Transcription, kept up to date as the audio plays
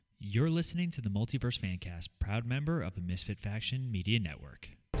You're listening to the Multiverse Fancast, proud member of the Misfit Faction Media Network.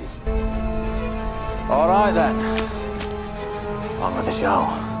 All right then, on with the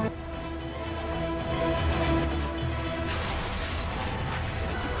show.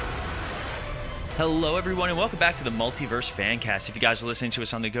 Hello, everyone, and welcome back to the Multiverse Fancast. If you guys are listening to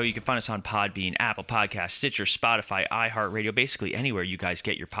us on the go, you can find us on Podbean, Apple Podcasts, Stitcher, Spotify, iHeartRadio, basically anywhere you guys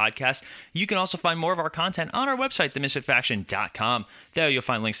get your podcasts. You can also find more of our content on our website, themisfitfaction.com. There you'll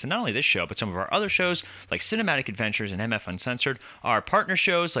find links to not only this show, but some of our other shows like Cinematic Adventures and MF Uncensored, our partner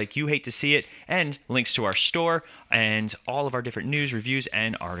shows like You Hate to See It, and links to our store, and all of our different news, reviews,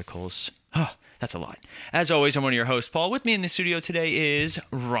 and articles. That's a lot. As always, I'm one of your hosts, Paul. With me in the studio today is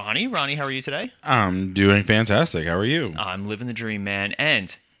Ronnie. Ronnie, how are you today? I'm doing fantastic. How are you? I'm living the dream, man.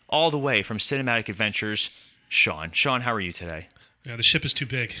 And all the way from Cinematic Adventures, Sean. Sean, how are you today? Yeah, the ship is too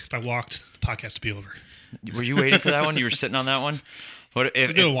big. If I walked, the podcast would be over. Were you waiting for that one? You were sitting on that one? What if,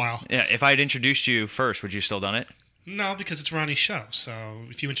 It'll do a while. Yeah, if I had introduced you first, would you still done it? No, because it's Ronnie's show. So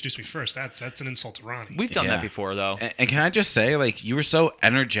if you introduce me first, that's an insult to Ronnie. We've done that before, though. And can I just say, like, you were so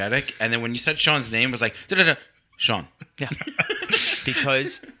energetic, and then when you said Sean's name, it was like, da-da-da, Sean. Yeah.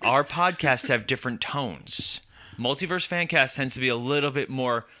 Because our podcasts have different tones. Multiverse Fancast tends to be a little bit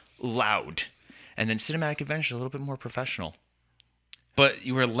more loud. And then Cinematic Adventure a little bit more professional. But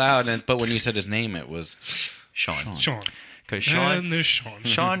you were loud, but when you said his name, it was Sean. Because And there's Sean.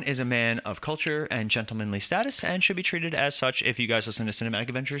 Sean is a man of culture and gentlemanly status and should be treated as such. If you guys listen to Cinematic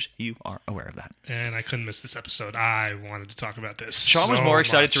Adventures, you are aware of that. And I couldn't miss this episode. I wanted to talk about this. Sean was so more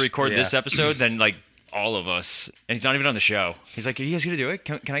excited much. to record this episode than, like, all of us. And he's not even on the show. He's like, are you guys going to do it?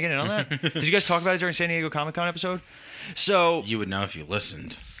 Can I get in on that? Did you guys talk about it during San Diego Comic-Con episode? So you would know if you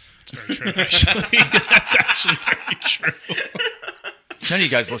listened. It's very true, actually. That's actually very true. None of you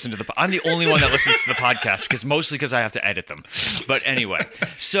guys listen to the I'm the only one that listens to the podcast mostly because I have to edit them. But anyway,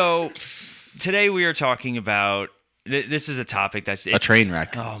 so today we are talking about this is a topic that's a train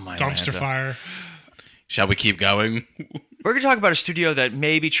wreck. Oh my Dumpster fire. Shall we keep going? We're going to talk about a studio that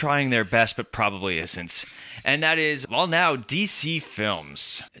may be trying their best but probably isn't. And that is, well, now DC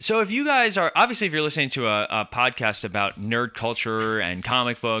Films. So if you guys are, obviously if you're listening to a podcast about nerd culture and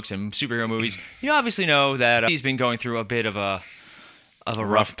comic books and superhero movies, you obviously know that he's been going through a bit of a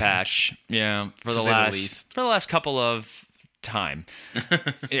rough patch, for the last couple of time,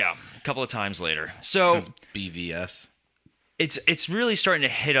 a couple of times later. So since BVS, it's really starting to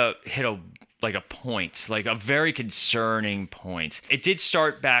hit a like a point, like a very concerning point. It did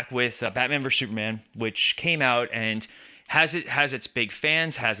start back with Batman vs Superman, which came out and has its big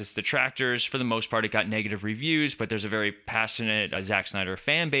fans, has its detractors. For the most part, it got negative reviews, but there's a very passionate Zack Snyder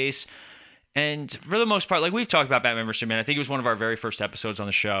fan base. And for the most part, like we've talked about Batman vs Superman, I think it was one of our very first episodes on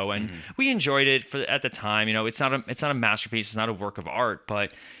the show, and we enjoyed it at the time. You know, it's not a masterpiece, it's not a work of art,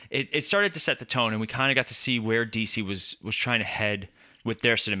 but it started to set the tone, and we kind of got to see where DC was trying to head with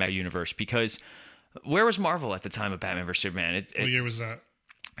their cinematic universe. Because where was Marvel at the time of Batman vs Superman? What year was that?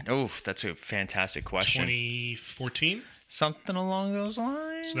 Oh, that's a fantastic question. 2014. Something along those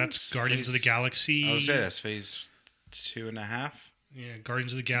lines. So that's Guardians of the Galaxy. I would say that's phase 2.5. Yeah,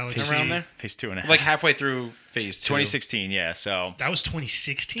 Guardians of the Galaxy. Around there? Phase 2.5. Like halfway through phase 2. 2016, yeah. So That was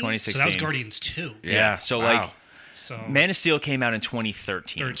 2016? 2016. So that was Guardians 2. Yeah. So wow. So Man of Steel came out in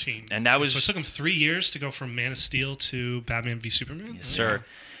 2013. And that was... So it took them 3 years to go from Man of Steel to Batman v Superman? Yes, sir.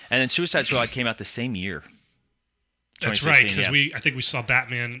 And then Suicide Squad came out the same year. That's right, because I think we saw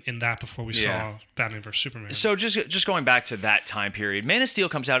Batman in that before we saw Batman vs Superman. So just going back to that time period, Man of Steel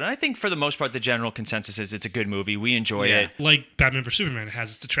comes out, and I think for the most part, the general consensus is it's a good movie. We enjoy it. Like Batman vs Superman, it has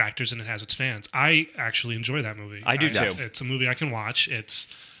its detractors and it has its fans. I actually enjoy that movie. I do too. It's a movie I can watch. It's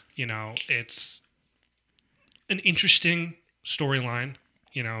an interesting storyline.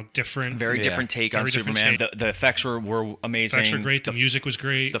 Different. Very different take on Superman. The effects were amazing. The effects were great. The music was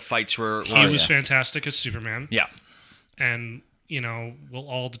great. The fights were... He was fantastic as Superman. Yeah. And, we'll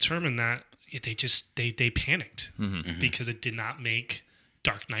all determine that they panicked because it did not make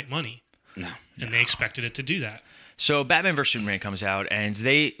Dark Knight money. No. And they expected it to do that. So Batman vs Superman comes out, and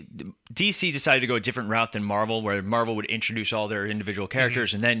DC decided to go a different route than Marvel, where Marvel would introduce all their individual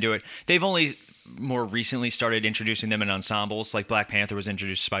characters and then do it. They've only more recently started introducing them in ensembles. Like Black Panther was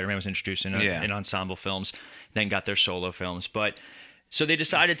introduced, Spider-Man was introduced in ensemble films, then got their solo films. But so they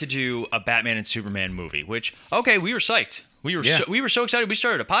decided to do a Batman and Superman movie, which, okay, we were psyched. We were so excited. We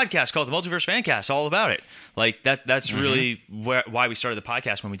started a podcast called the Multiverse Fancast, all about it. Like that's really why we started the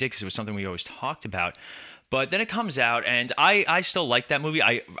podcast when we did, because it was something we always talked about. But then it comes out, and I still like that movie.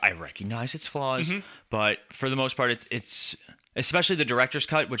 I recognize its flaws, but for the most part, it's especially the director's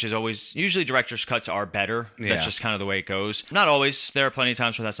cut, which is always usually director's cuts are better. Yeah. That's just kind of the way it goes. Not always. There are plenty of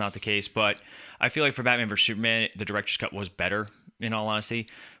times where that's not the case, but I feel like for Batman vs Superman, the director's cut was better. In all honesty,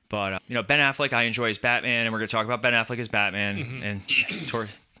 but Ben Affleck, I enjoy as Batman, and we're going to talk about Ben Affleck as Batman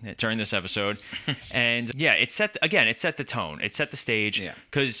and during this episode. And yeah, it set the tone, it set the stage.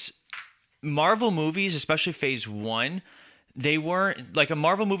 Because Marvel movies, especially Phase 1, they weren't like a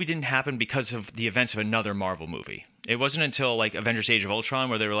Marvel movie didn't happen because of the events of another Marvel movie. It wasn't until like Avengers: Age of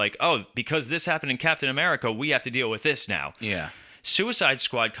Ultron where they were like, oh, because this happened in Captain America, we have to deal with this now. Yeah. Suicide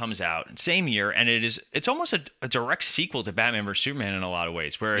Squad comes out same year, and it's almost a direct sequel to Batman vs Superman in a lot of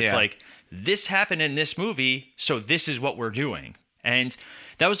ways, where it's like, this happened in this movie, so this is what we're doing. And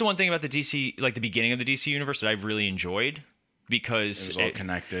that was the one thing about the DC, like the beginning of the DC universe, that I really enjoyed, because it was all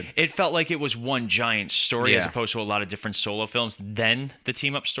connected. It felt like it was one giant story as opposed to a lot of different solo films, then the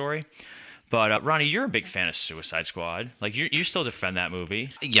team up story. But Ronnie, you're a big fan of Suicide Squad. Like you still defend that movie.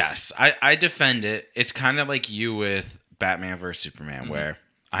 Yes, I defend it. It's kind of like you with Batman vs Superman, where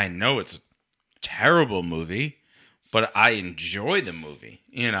I know it's a terrible movie, but I enjoy the movie,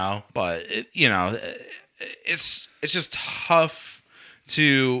 but it's just tough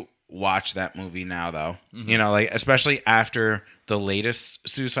to watch that movie now, though. Like especially after the latest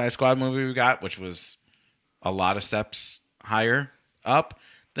Suicide Squad movie we got, which was a lot of steps higher up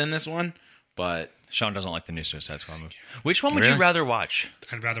than this one. But Sean doesn't like the new Suicide Squad movie. Which one would you rather watch?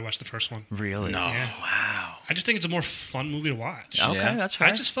 I'd rather watch the first one. Really? No. Yeah. Wow. I just think it's a more fun movie to watch. Okay, that's fair.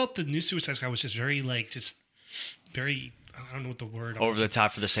 I just felt the new Suicide Squad was just very very, I don't know what the word. Over the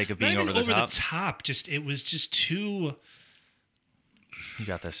top for the sake of being over the top. It was just too. You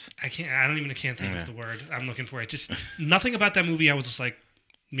got this. I can't think of the word I'm looking for. It just nothing about that movie. I was just like,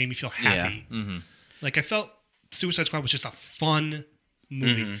 made me feel happy. Yeah. Mm-hmm. Like I felt Suicide Squad was just a fun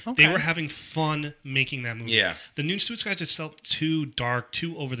movie. Okay. They were having fun making that movie. Yeah. The new Suicide Squad just felt too dark,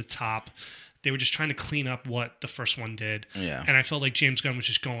 too over the top. They were just trying to clean up what the first one did. Yeah. And I felt like James Gunn was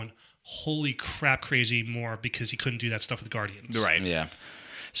just going, holy crap, crazy more because he couldn't do that stuff with Guardians. Right. Yeah.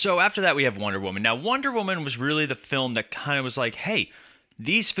 So after that, we have Wonder Woman. Now, Wonder Woman was really the film that kind of was like, hey,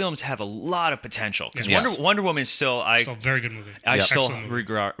 these films have a lot of potential. Because Wonder Woman is still... So very good movie. I still Excellent movie.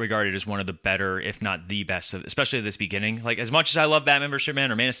 regard it as one of the better, if not the best, especially at this beginning. Like, as much as I love Batman vs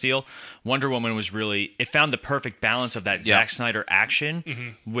Superman or Man of Steel, Wonder Woman was really... It found the perfect balance of that Zack Snyder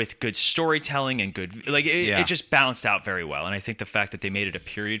action with good storytelling and good... Like, it just balanced out very well. And I think the fact that they made it a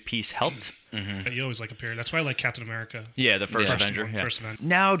period piece helped. You always like a period. That's why I like Captain America. Yeah, the first Avenger. First Avenger.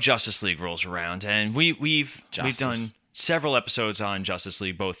 Now Justice League rolls around, and we've done several episodes on Justice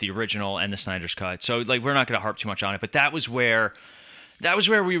League, both the original and the Snyder's Cut. So like we're not going to harp too much on it, but that was where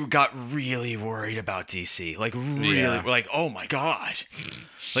we got really worried about DC. Like really, we're like, oh my god.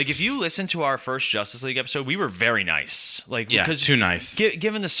 Like if you listen to our first Justice League episode, we were very nice. Like because too nice.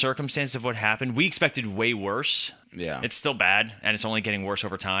 Given the circumstance of what happened, we expected way worse. Yeah, it's still bad, and it's only getting worse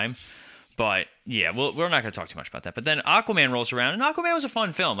over time. But yeah, we're not going to talk too much about that. But then Aquaman rolls around, and Aquaman was a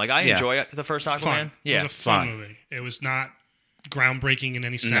fun film. Like I enjoy the first Aquaman. Fun. Yeah, it was a fun movie. It was not groundbreaking in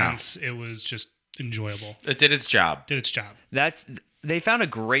any sense. No. It was just enjoyable. It did its job. They found a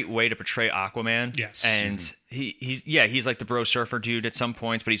great way to portray Aquaman. Yes, and he's like the bro surfer dude at some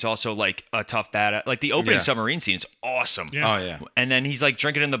points, but he's also like a tough badass. Like the opening submarine scene is awesome. Yeah. Oh yeah, and then he's like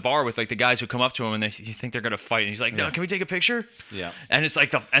drinking in the bar with like the guys who come up to him and you think they're gonna fight, and he's like, no, can we take a picture? Yeah, and it's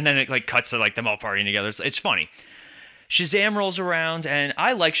like and then it like cuts to like them all partying together. It's funny. Shazam rolls around, and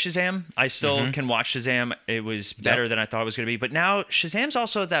I like Shazam. I still can watch Shazam. It was better than I thought it was going to be. But now Shazam's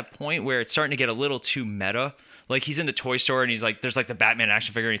also at that point where it's starting to get a little too meta. Like he's in the toy store, and he's like, there's like the Batman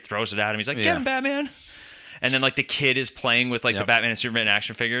action figure, and he throws it at him. He's like, get him, Batman. And then like the kid is playing with like the Batman and Superman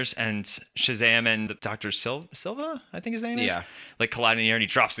action figures, and Shazam and Dr. Silva, I think his name is, like collide in the air, and he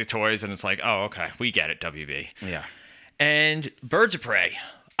drops the toys, and it's like, oh, okay, we get it, WB. Yeah. And Birds of Prey.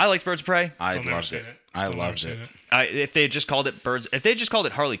 I liked Birds of Prey. I loved it. I loved it. If they had just called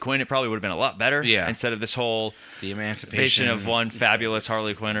it Harley Quinn, it probably would have been a lot better. Yeah. Instead of this whole the emancipation of one fabulous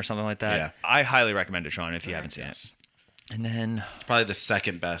Harley Quinn or something like that. Yeah. I highly recommend it, Sean, if you haven't seen it. And then probably the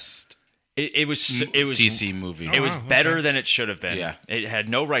second best. It was DC movie. It was better than it should have been. Yeah. It had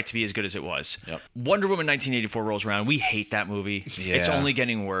no right to be as good as it was. Yep. Wonder Woman 1984 rolls around. We hate that movie. Yeah. It's only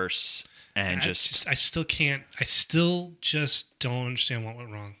getting worse. And I still just don't understand what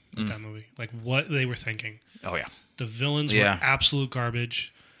went wrong with that movie. Like what they were thinking. Oh yeah. The villains were absolute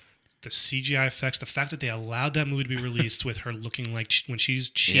garbage. The CGI effects, the fact that they allowed that movie to be released with her looking like when she's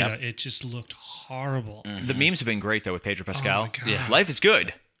Cheetah, it just looked horrible. The memes have been great though with Pedro Pascal. Oh my God. Life is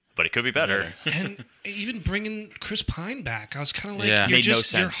good, but it could be better. And even bringing Chris Pine back, I was kind of like, Yeah. you're Made no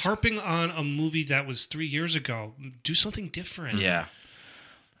just you're sense. harping on a movie that was 3 years ago. Do something different. Yeah.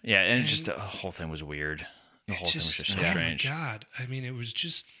 Yeah, and just the whole thing was weird. The whole thing was just so oh strange. my god! I mean, it was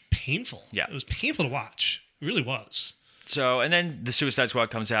just painful. Yeah. It was painful to watch. It really was. So, and then the Suicide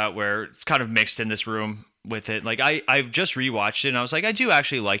Squad comes out where it's kind of mixed in this room with it. Like, I've just rewatched it, and I was like, I do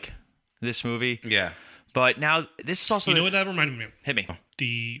actually like this movie. Yeah. But now, this is also... You know what that reminded me of? Hit me.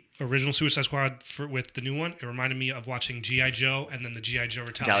 The original Suicide Squad with the new one, it reminded me of watching G.I. Joe and then the G.I. Joe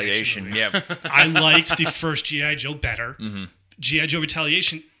Retaliation movie. Yeah. I liked the first G.I. Joe better. Mm-hmm. G.I. Joe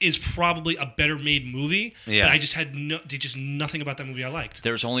Retaliation is probably a better made movie, Yeah. but I just had just nothing about that movie I liked.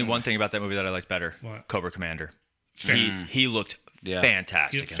 There was only one thing about that movie that I liked better. What? Cobra Commander. Fair. He looked Yeah.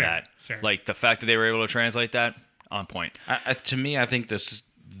 fantastic Yeah, in fair, that. fair. Like, the fact that they were able to translate that, on point. To me, I think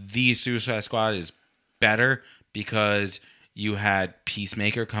the Suicide Squad is better because you had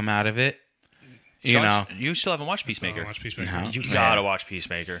Peacemaker come out of it. You know, You still haven't watched I still Peacemaker. haven't watched Peacemaker. No. You Yeah. gotta watch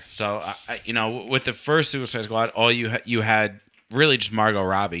Peacemaker. so with the first Suicide Squad, all you had really just Margot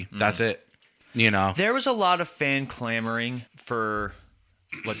Robbie. That's it. You know, There was a lot of fan clamoring for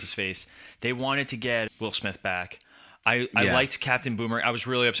what's his face. They wanted to get Will Smith back. I Yeah. liked Captain Boomerang. I was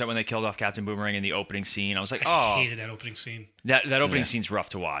really upset when they killed off Captain Boomerang in the opening scene. I was like, I oh, hated that opening scene. that opening Yeah. scene's rough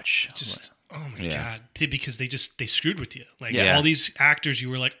to watch. Just oh my Yeah. god, because they screwed with you. Like Yeah. all these actors, you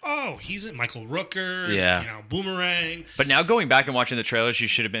were like, oh, he's it, Michael Rooker. Yeah. You know, Boomerang. But now going back and watching the trailers, you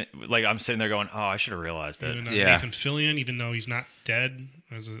should have been like, I'm sitting there going, oh, I should have realized it. Even, Yeah. Nathan Fillion, even though he's not dead.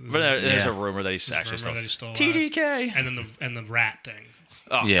 There's There's Yeah. a rumor that he's there's a actually rumor that he's still alive. TDK. And then the rat thing,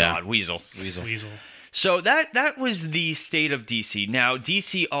 Oh Yeah. God, Weasel. Weasel. So that was the state of DC. Now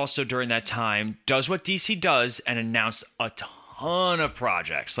DC also during that time does what DC does and announced a ton of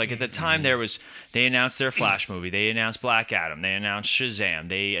projects. Like at the time they announced their Flash movie, they announced Black Adam, they announced Shazam,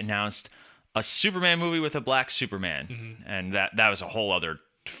 they announced a Superman movie with a black Superman, and that was a whole other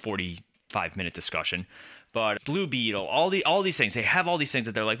 45-minute discussion. But Blue Beetle, all these things, they have all these things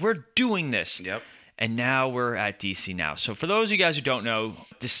that they're like, we're doing this. Yep. And now we're at DC now. So for those of you guys who don't know,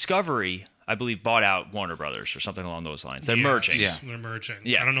 Discovery, I believe, bought out Warner Brothers or something along those lines. They're merging. Yeah. They're merging.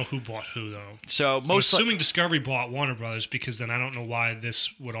 Yeah. I don't know who bought who though. So I'm most assuming Discovery bought Warner Brothers because then I don't know why this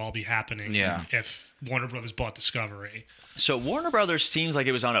would all be happening. Yeah. If Warner Brothers bought Discovery. So Warner Brothers seems like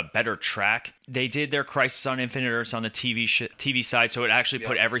it was on a better track. They did their Crisis on Infinite Earths on the TV side, so it actually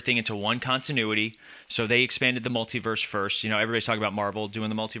put everything into one continuity. So they expanded the multiverse first. You know, everybody's talking about Marvel doing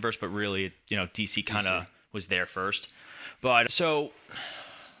the multiverse, but really, you know, DC kind of was there first. But so,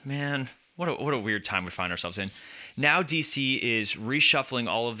 man, what a weird time we find ourselves in. Now DC is reshuffling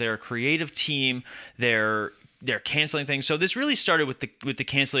all of their creative team. They're canceling things. So this really started with the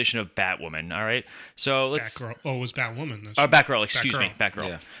cancellation of Batwoman. All right. So let's Batgirl. Oh, it was Batwoman. Batgirl. Excuse me,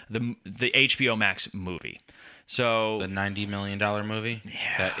 Batgirl. Yeah. The HBO Max movie. So the $90 million movie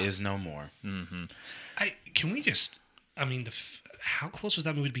that is no more. Can we just? I mean, how close was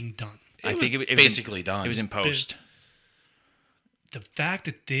that movie to being done? I think it was basically done. It was in post. The fact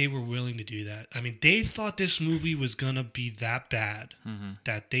that they were willing to do that. I mean, they thought this movie was gonna be that bad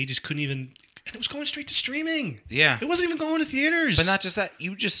that they just couldn't even. And it was going straight to streaming. Yeah. It wasn't even going to theaters. But not just that.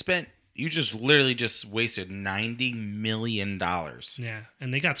 You just literally just wasted $90 million. Yeah,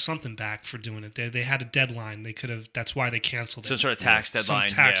 and they got something back for doing it. They had a deadline. They could have. That's why they canceled it. Some sort of tax deadline.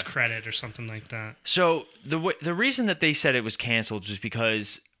 some tax yeah. credit or something like that. So the reason that they said it was canceled was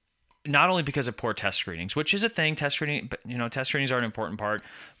because not only because of poor test screenings, which is a thing. Test screenings are an important part,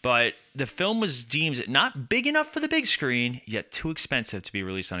 but the film was deemed not big enough for the big screen, yet too expensive to be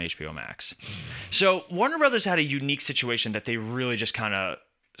released on HBO Max. So Warner Brothers had a unique situation that they really just kind of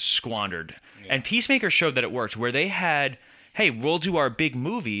squandered. And Peacemaker showed that it worked, where they had, hey, we'll do our big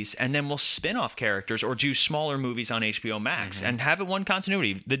movies and then we'll spin off characters or do smaller movies on HBO Max and have it one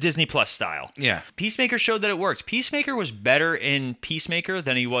continuity, the Disney Plus style. Yeah. Peacemaker showed that it worked. Peacemaker was better in Peacemaker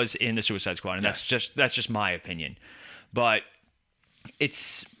than he was in the Suicide Squad, and that's just my opinion. But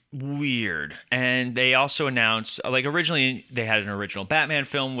it's weird. And they also announced, like, originally they had an original Batman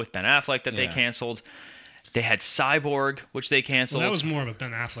film with Ben Affleck that they canceled. They had Cyborg, which they canceled. Well, that was more of a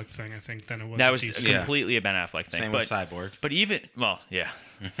Ben Affleck thing, I think, than it was. That a was DC. completely a Ben Affleck thing. Same with Cyborg. But even, well, yeah.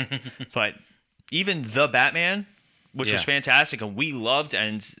 But even The Batman, which was fantastic and we loved,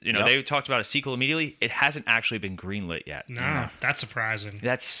 and, you know, they talked about a sequel immediately, it hasn't actually been greenlit yet. No, that's surprising.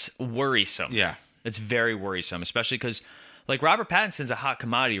 That's worrisome. Yeah. It's very worrisome, especially because, like, Robert Pattinson's a hot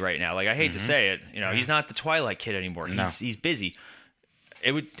commodity right now. Like, I hate to say it. You know, he's not the Twilight kid anymore. He's busy.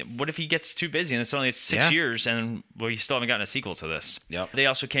 What if he gets too busy and it's 6 years and we still haven't gotten a sequel to this? Yep. They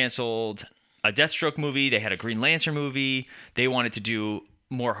also canceled a Deathstroke movie. They had a Green Lantern movie. They wanted to do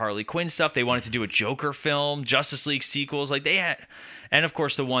more Harley Quinn stuff. They wanted to do a Joker film, Justice League sequels. Like they had, and of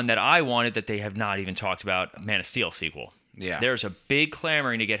course the one that I wanted that they have not even talked about, Man of Steel sequel. Yeah. There's a big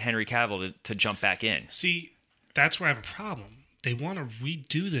clamoring to get Henry Cavill to jump back in. See, that's where I have a problem. They want to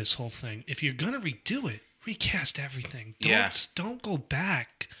redo this whole thing. If you're gonna redo it, recast everything. Don't go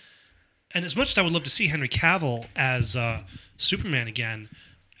back. And as much as I would love to see Henry Cavill as Superman again,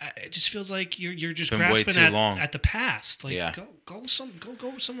 it just feels like you're just grasping at the past. Like go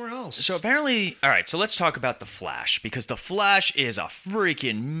somewhere else. So apparently, all right. So let's talk about the Flash, because the Flash is a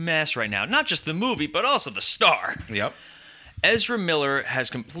freaking mess right now. Not just the movie, but also the star. Yep. Ezra Miller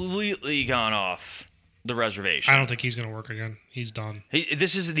has completely gone off the reservation. I don't think he's going to work again. He's done.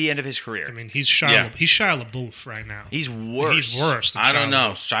 This is the end of his career. I mean, he's Shia LaBeouf right now. He's worse. He's worse than I don't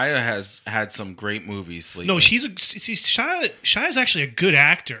know. LaBeouf. Shia has had some great movies lately. No, Shia's actually a good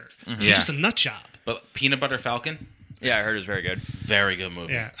actor. Mm-hmm. He's just a nut job. But Peanut Butter Falcon, Yeah, I heard it was very good. very good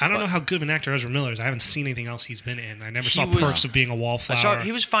movie. Yeah, I don't know how good of an actor Ezra Miller is. I haven't seen anything else he's been in. I never saw was- Perks of Being a Wallflower.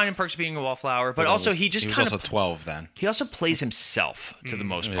 He was fine in Perks of Being a Wallflower, but also he just was kind also of 12 then. he also plays himself to the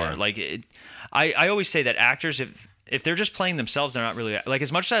most part. Yeah. Like I always say that actors, if they're just playing themselves, they're not really like.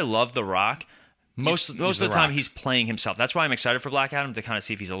 As much as I love The Rock, most of he's the The time Rock. he's playing himself. That's why I'm excited for Black Adam, to kind of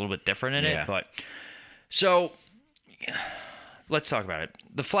see if he's a little bit different in Yeah. it. But so let's talk about it.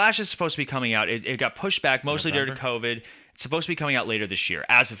 The Flash is supposed to be coming out. It got pushed back mostly due to COVID. It's supposed to be coming out later this year,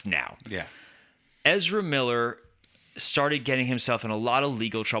 as of now. Yeah. Ezra Miller started getting himself in a lot of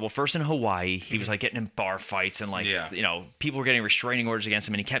legal trouble. First in Hawaii, he was like getting in bar fights and people were getting restraining orders against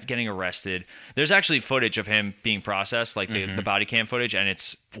him, and he kept getting arrested. There's actually footage of him being processed, like the body cam footage, and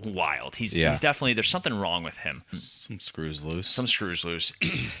it's wild. He's definitely, there's something wrong with him. Some screws loose.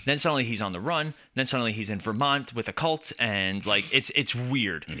 Then suddenly he's on the run. Then suddenly he's in Vermont with a cult, and like it's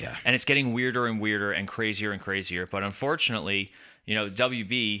weird. Yeah. And it's getting weirder and weirder and crazier and crazier. But unfortunately,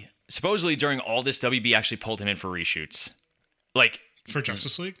 WB. Supposedly, during all this, WB actually pulled him in for reshoots. Like, for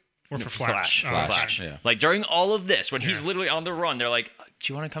Justice League? Or for Flash? Flash. Yeah. Like, during all of this, when he's literally on the run, they're like,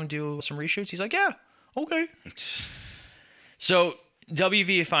 do you want to come do some reshoots? He's like, yeah, okay. So,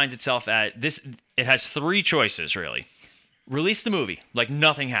 WB finds itself at this. It has three choices, really. Release the movie. Like,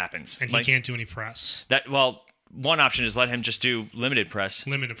 nothing happens. And he can't do any press. One option is let him just do limited press.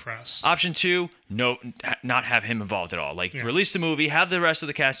 Option 2, not have him involved at all. Like, release the movie, have the rest of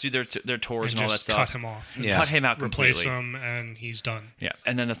the cast do their tours and all that just stuff. cut him off. Cut him out completely. Replace him, and he's done. Yeah.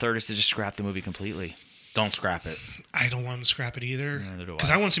 And then the third is to just scrap the movie completely. Don't scrap it. I don't want him to scrap it either. Neither do I. Because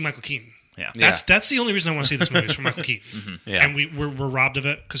I want to see Michael Keaton. Yeah. That's the only reason I want to see this movie is for Michael Keaton. Yeah. And we're robbed of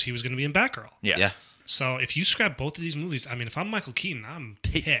it because he was going to be in Batgirl. Yeah. So if you scrap both of these movies, I mean, if I'm Michael Keaton, I'm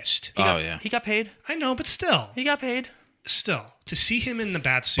pissed. He got paid. I know, but still. He got paid. Still, to see him in the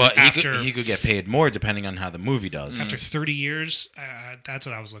Batsuit But after he could get paid more depending on how the movie does. after 30 years, that's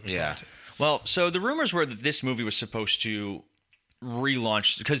what I was looking Yeah. forward to. Well, so the rumors were that this movie was supposed to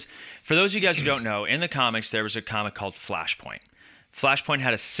relaunch, because for those of you guys who don't know, in the comics there was a comic called Flashpoint. Flashpoint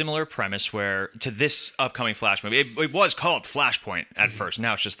had a similar premise where to this upcoming Flash movie, it was called Flashpoint at first.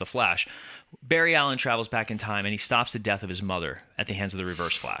 Now it's just The Flash. Barry Allen travels back in time and he stops the death of his mother at the hands of the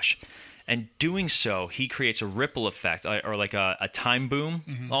Reverse Flash. And doing so, he creates a ripple effect, or like a time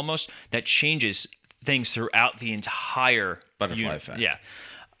boom almost, that changes things throughout the entire Butterfly effect. Yeah.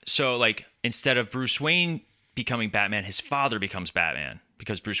 So, like, instead of Bruce Wayne becoming Batman, his father becomes Batman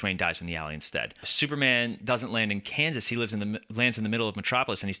because Bruce Wayne dies in the alley instead. Superman doesn't land in Kansas. He lands in the middle of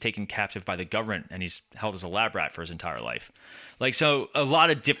Metropolis, and he's taken captive by the government, and he's held as a lab rat for his entire life. Like, so a lot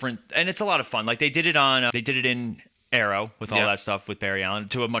of different, and it's a lot of fun. Like, they did it in Arrow with all that stuff with Barry Allen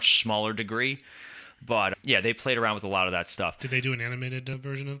to a much smaller degree. But yeah, they played around with a lot of that stuff. Did they do an animated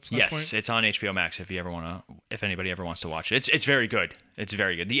version of Flashpoint? Yes, it's on HBO Max if anybody ever wants to watch it. It's very good. It's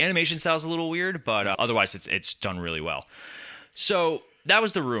very good. The animation style is a little weird, but otherwise it's done really well. So that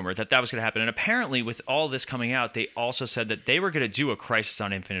was the rumor that was going to happen. And apparently with all this coming out, they also said that they were going to do a Crisis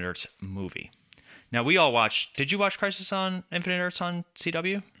on Infinite Earths movie. Now, we all watched... Did you watch Crisis on Infinite Earths on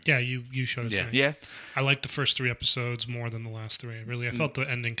CW? Yeah, you showed it to me. Yeah? I liked the first 3 episodes more than the last 3. Really, I felt the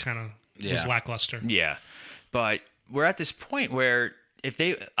ending kind of was lackluster. Yeah. But we're at this point where if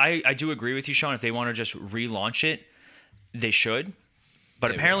they... I do agree with you, Sean. If they want to just relaunch it, they should.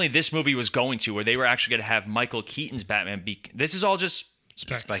 But apparently this movie was going to, where they were actually going to have Michael Keaton's Batman be... This is all just...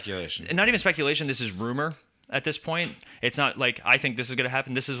 Speculation. And not even speculation. This is rumor. At this point, it's not like I think this is going to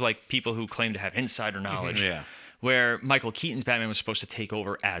happen. This is like people who claim to have insider knowledge. Yeah. Where Michael Keaton's Batman was supposed to take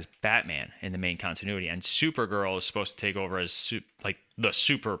over as Batman in the main continuity, and Supergirl is supposed to take over as the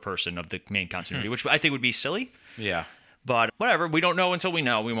super person of the main continuity, which I think would be silly. Yeah. But whatever. We don't know until we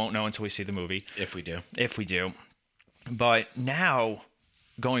know. We won't know until we see the movie. If we do. But now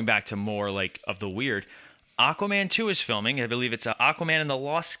going back to more like of the weird, Aquaman 2 is filming. I believe it's Aquaman and the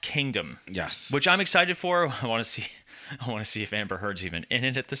Lost Kingdom. Yes. Which I'm excited for. I want to see if Amber Heard's even in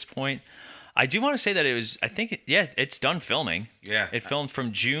it at this point. I do want to say that it's done filming. Yeah. It filmed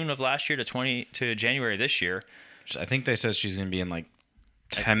from June of last year to January this year. I think they said she's going to be in like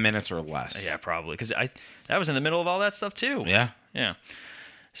 10 minutes or less. Yeah, probably. Because that was in the middle of all that stuff too. Yeah. Yeah.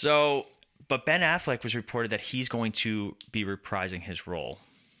 So, but Ben Affleck was reported that he's going to be reprising his role.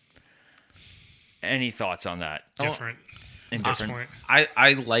 Any thoughts on that? Different. Indifferent.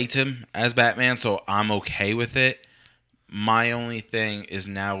 I liked him as Batman, so I'm okay with it. My only thing is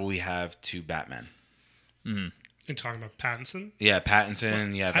now we have 2 Batmen. You're talking about Pattinson? Yeah,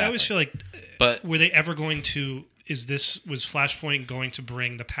 Pattinson. Yeah, I always Batman. feel like, But were they ever going to? Was Flashpoint going to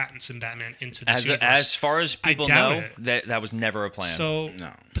bring the Pattinson Batman into this universe? As far as people doubt know, it. that was never a plan. So,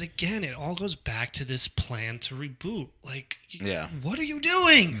 No. But again, it all goes back to this plan to reboot. Like, Yeah. what are you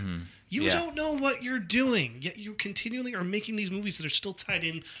doing? Mm-hmm. You Yeah. don't know what you're doing, yet you continually are making these movies that are still tied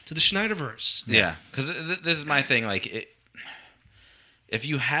in to the Schneiderverse. Yeah, because this is my thing. Like, if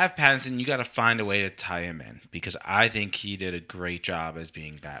you have Pattinson, you got to find a way to tie him in, because I think he did a great job as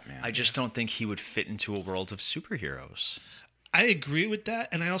being Batman. I just don't think he would fit into a world of superheroes. I agree with that,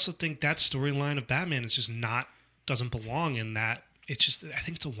 and I also think that storyline of Batman is just doesn't belong in that. It's just, I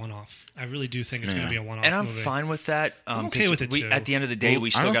think it's a one-off. I really do think it's going to be a one-off And I'm movie. fine with that. I'm okay with it, too. At the end of the day, we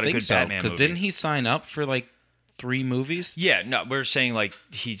I still don't got a think good so, Batman movie. didn't he sign up for like 3 movies? Yeah, no, we're saying like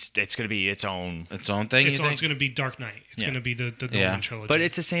it's going to be its own. Its own thing. It's you think? going to be Dark Knight. It's Yeah. going to be the Yeah. Nolan trilogy. But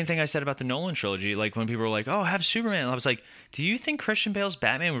it's the same thing I said about the Nolan trilogy. Like when people were like, "Oh, have Superman," I was like, "Do you think Christian Bale's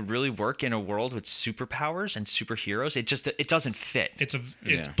Batman would really work in a world with superpowers and superheroes? It doesn't fit." It's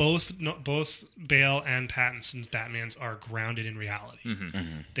Yeah. both Bale and Pattinson's Batmans are grounded in reality.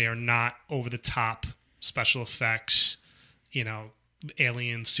 They are not over the top special effects,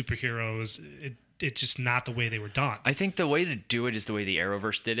 aliens, superheroes. It's just not the way they were done. I think the way to do it is the way the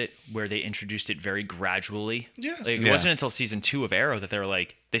Arrowverse did it, where they introduced it very gradually. Yeah. Like, it wasn't until season 2 of Arrow that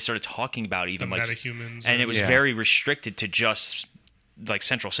they started talking about even The like metahumans and it was Yeah. very restricted to just like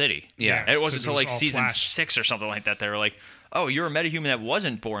Central City. Yeah. And it wasn't 'Cause it until was like all season Flash. 6 or something like that they were like, "Oh, you're a metahuman that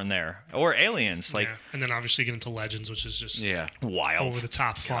wasn't born there," or aliens. Like Yeah. And then obviously get into Legends, which is just Yeah. wild, over the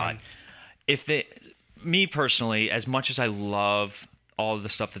top fun. God. Me personally, as much as I love all of the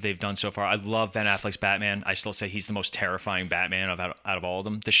stuff that they've done so far, I love Ben Affleck's Batman. I still say he's the most terrifying Batman out of all of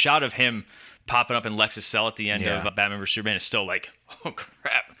them. The shot of him popping up in Lex's cell at the end Yeah. of Batman vs Superman is still like, oh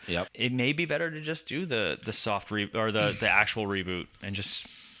crap. Yep. It may be better to just do the soft the actual reboot and just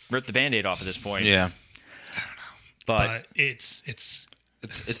rip the Band-Aid off at this point. Yeah. But it's It's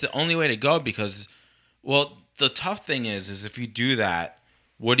the only way to go, because, well, the tough thing is if you do that,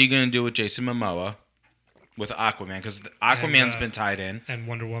 what are you going to do with Jason Momoa with Aquaman? Because Aquaman's been tied in. and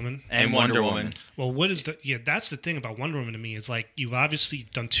Wonder Woman. and Wonder Woman. Well, that's the thing about Wonder Woman to me is like you've obviously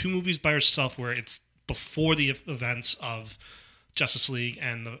done 2 movies by yourself where it's before the events of Justice League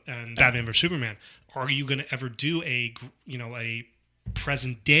and Batman vs Superman. Are you going to ever do a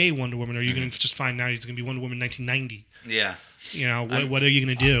present day Wonder Woman? Or are you going to just find out it's going to be Wonder Woman 1990? Yeah. What are you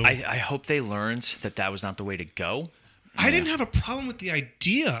going to do? I hope they learned that was not the way to go. I didn't have a problem with the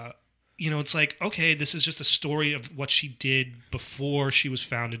idea. It's like, okay, this is just a story of what she did before she was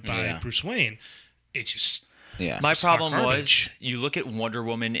founded by Yeah. Bruce Wayne. It just Yeah. My It's hot problem was garbage. you look at Wonder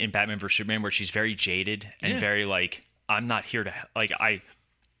Woman in Batman vs Superman, where she's very jaded and Yeah. very like, I'm not here to like I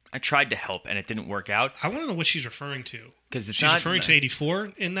tried to help and it didn't work out I want to know what she's referring to. because it's She's not referring to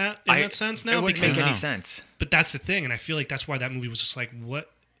 84 in that sense now. It wouldn't because make any No. sense. But that's the thing, and I feel like that's why that movie was just like,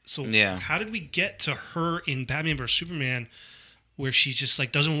 what? So Yeah. how did we get to her in Batman vs Superman, where she's just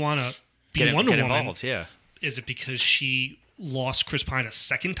like doesn't want to be Get Wonder Woman? involved, yeah. Is it because she lost Chris Pine a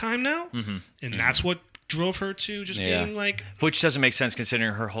second time now, and that's what drove her to just Yeah. being like, Which doesn't make sense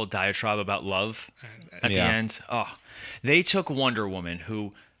considering her whole diatribe about love at Yeah. the end. Oh, they took Wonder Woman,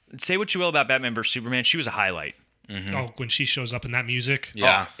 who, say what you will about Batman vs Superman, she was a highlight. oh, when she shows up in that music,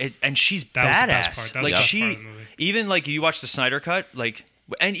 Yeah. Oh, and she's That was badass. the best part. That was like the best she, part of the movie. even like you watch the Snyder cut, like,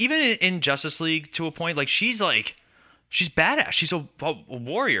 and even in Justice League to a point, like she's badass. She's a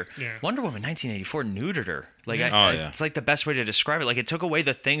warrior. Yeah. Wonder Woman 1984 neutered her. Like, Yeah. Oh, yeah. it's like the best way to describe it. Like, it took away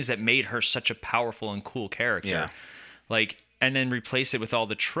the things that made her such a powerful and cool character. Yeah. Like, and then replace it with all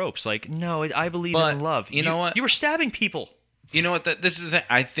the tropes. Like, no, I believe But in love. you know what? You were stabbing people. You know what? This is the thing.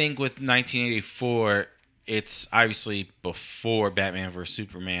 I think with 1984, it's obviously before Batman vs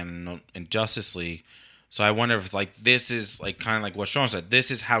Superman and Justice League. So I wonder if like this is like kind of like what Sean said.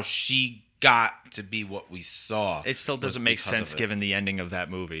 This is how she got to be what we saw. It still doesn't make sense given the ending of that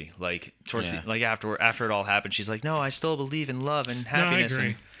movie. Like towards after it all happened, she's like, "No, I still believe in love and happiness."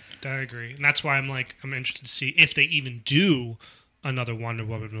 I agree, and that's why I'm interested to see if they even do another Wonder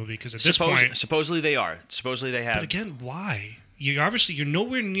Woman movie, because at this point, supposedly they are. Supposedly they have. But again, why? You're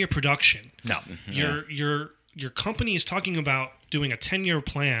nowhere near production. No, your company is talking about doing a 10-year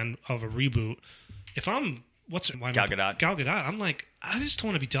plan of a reboot. If I'm Gal Gadot, I'm like, I just don't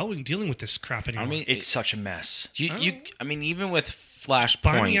want to be dealing with this crap anymore. I mean, it's such a mess. I mean, even with Flashpoint,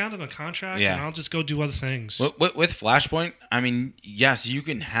 buy me out of a contract, and I'll just go do other things. With Flashpoint, I mean, yes, you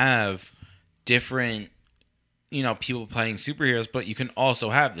can have different, people playing superheroes, but you can also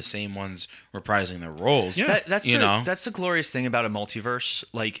have the same ones reprising their roles. Yeah, that's the glorious thing about a multiverse.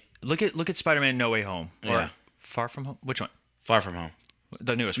 Like, look at Spider-Man: No Way Home or Far From Home. Which one? Far From Home.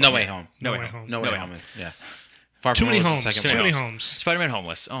 The newest one. No Way Home. No Way Home. Yeah. Too many homes. Spider-Man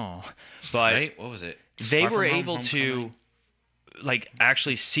Homeless. Oh, but right? What was it? They were able to,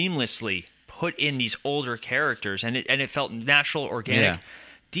 actually seamlessly put in these older characters, and it felt natural, organic. Yeah.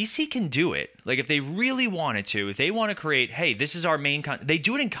 DC can do it. Like, if they really wanted to, if they want to create, hey, this is our main they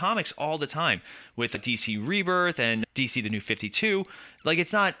do it in comics all the time with DC Rebirth and DC the New 52. Like,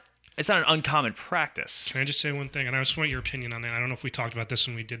 it's not an uncommon practice. Can I just say one thing? And I just want your opinion on that. I don't know if we talked about this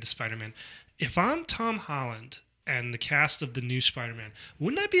when we did the Spider-Man. If I'm Tom Holland and the cast of the new Spider-Man,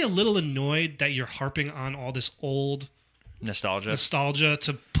 wouldn't I be a little annoyed that you're harping on all this old nostalgia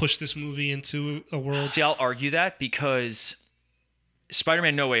to push this movie into a world? See, I'll argue that because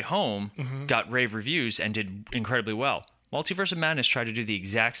Spider-Man No Way Home got rave reviews and did incredibly well. Multiverse of Madness tried to do the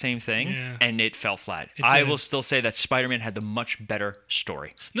exact same thing, and it fell flat. I will still say that Spider-Man had the much better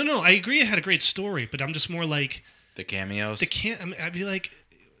story. No, I agree it had a great story, but I'm just more like... The cameos? I'd be like...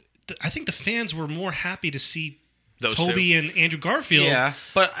 I think the fans were more happy to see those Toby two. and Andrew Garfield. Yeah,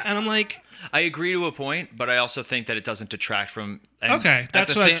 and I'm like... I agree to a point, but I also think that it doesn't detract from... Okay,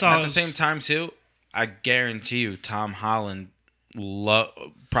 that's what I saw. At the same time, too, I guarantee you Tom Holland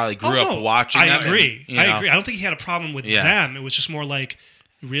probably grew up watching I them. agree. I don't think he had a problem with them. It was just more like,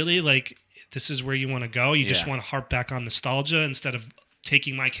 really? Like, this is where you want to go? You just want to harp back on nostalgia instead of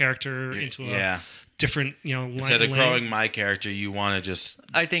taking my character into a different, instead of growing my character, you want to just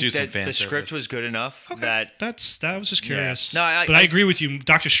I think do that some fan the script service. was good enough that I was just curious. Yeah. No, but I agree with you.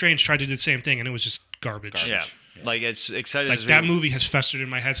 Doctor Strange tried to do the same thing, and it was just garbage. Yeah. Like, it's excited. Like, that movie has festered in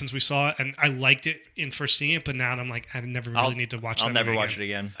my head since we saw it, and I liked it in first seeing it, but now I'm like, I never really need to watch it. I'll never watch it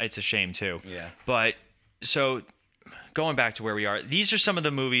again. It's a shame, too. Yeah. But, so, going back to where we are, these are some of the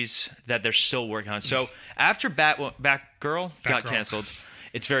movies that they're still working on. So, after Batgirl got canceled,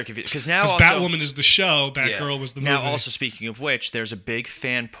 it's very confusing. Because Batwoman is the show, Batgirl was the movie. Now, also, speaking of which, there's a big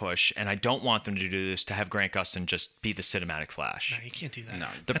fan push, and I don't want them to do this, to have Grant Gustin just be the cinematic Flash. No, you can't do that. No,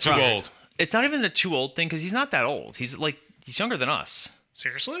 that's too old. It's not even the too old thing, because he's not that old. He's younger than us.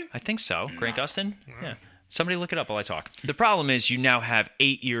 Seriously? I think so. Grant Gustin? Wow. Yeah. Somebody look it up while I talk. The problem is you now have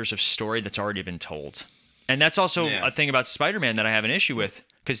 8 years of story that's already been told. And that's also a thing about Spider-Man that I have an issue with.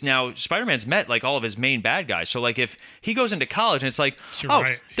 Because now Spider-Man's met all of his main bad guys. So if he goes into college and it's like,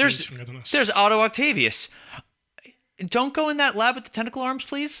 right. there's Otto Octavius. Don't go in that lab with the tentacle arms,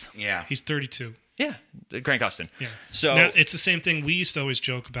 please. Yeah. He's 32. Yeah, Grant Gustin. Yeah. So now, it's the same thing we used to always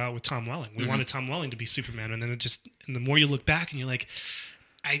joke about with Tom Welling. We wanted Tom Welling to be Superman, and then and the more you look back and you're like,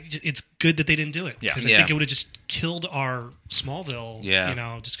 it's good that they didn't do it, because I think it would have just killed our Smallville.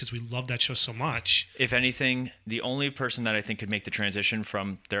 Just because we love that show so much. If anything, the only person that I think could make the transition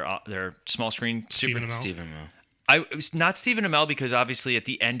from their small screen Stephen Amell. It was not Stephen Amell, because obviously at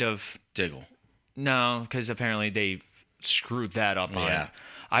the end of Diggle. No, because apparently they screwed that up.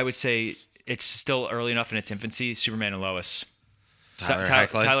 I would say it's still early enough in its infancy. Superman and Lois. Tyler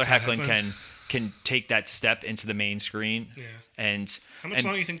Hoechlin can take that step into the main screen. Yeah. And how much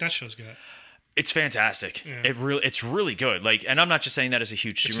longer do you think that show's got? It's fantastic. Yeah. It's really good. And I'm not just saying that as a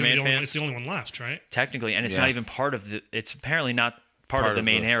huge Superman fan. It's the only one left, right? Technically, and it's not even part of the. It's apparently not part of the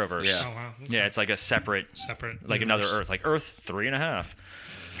main Arrowverse. Yeah. Oh wow. Okay. Yeah, it's like a separate, like universe. Another Earth, like Earth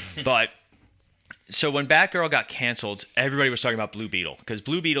 3.5. But. So when Batgirl got canceled, everybody was talking about Blue Beetle, because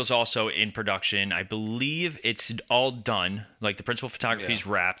Blue Beetle's also in production. I believe it's all done. Like, the principal photography's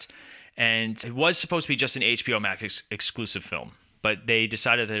wrapped. And it was supposed to be just an HBO Max exclusive film. But they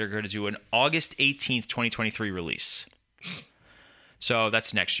decided that they're going to do an August 18th, 2023 release. So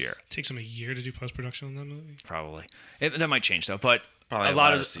that's next year. It takes them a year to do post-production on that movie? Probably. That might change, though. But probably a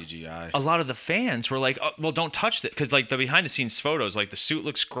lot of CGI. A lot of the fans were like, oh, well, don't touch it. Because, the behind-the-scenes photos, the suit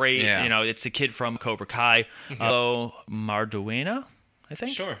looks great. Yeah. It's the kid from Cobra Kai. Marduena, I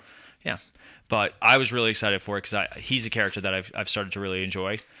think? Sure. Yeah. But I was really excited for it, because he's a character that I've started to really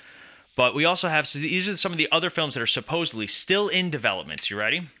enjoy. But we also have, so these are some of the other films that are supposedly still in development. You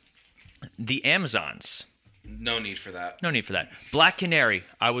ready? The Amazons. No need for that. No need for that. Black Canary.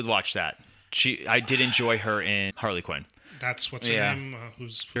 I would watch that. I did enjoy her in Harley Quinn. That's what's her name?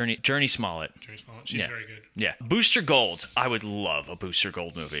 Who's Journey Smollett. Journey Smollett. She's very good. Yeah. Booster Gold. I would love a Booster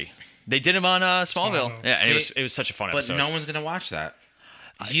Gold movie. They did him on Smallville. Yeah, and it was such a fun episode. But no one's gonna watch that.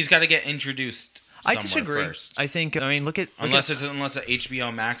 He's got to get introduced. I disagree. First. I think. I mean, look at unless it's an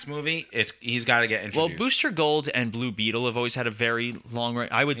HBO Max movie, he's got to get introduced. Well, Booster Gold and Blue Beetle have always had a very long run.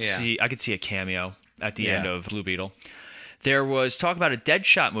 I could see a cameo at the end of Blue Beetle. There was talk about a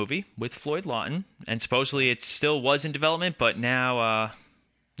Deadshot movie with Floyd Lawton, and supposedly it still was in development, but now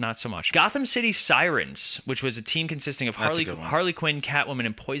not so much. Gotham City Sirens, which was a team consisting of Harley Quinn, Catwoman,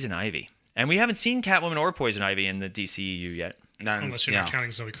 and Poison Ivy. And we haven't seen Catwoman or Poison Ivy in the DCEU yet. Unless you're not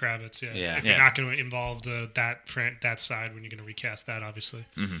counting Zoe Kravitz, yeah. If you're not going to involve that side when you're going to recast that, obviously.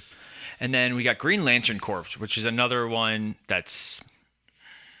 Mm-hmm. And then we got Green Lantern Corps, which is another one that's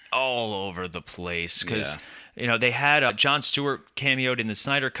all over the place because they had Jon Stewart cameoed in the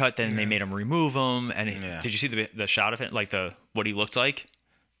Snyder Cut, then they made him remove him. And did you see the shot of it, like what he looked like?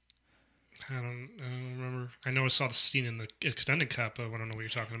 I don't remember. I know I saw the scene in the extended cut, but I don't know what you're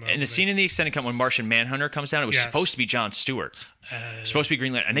talking about. And the scene in the extended cut when Martian Manhunter comes down, it was supposed to be Jon Stewart. Supposed to be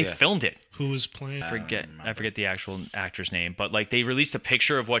Green Lantern, and they filmed it. Who was playing? I forget the actual actor's name, but like they released a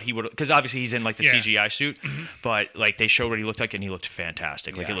picture of what he would, because obviously he's in like the CGI suit, but like they showed what he looked like, and he looked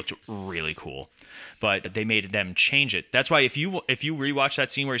fantastic. Like it looked really cool. But they made them change it. That's why if you rewatch that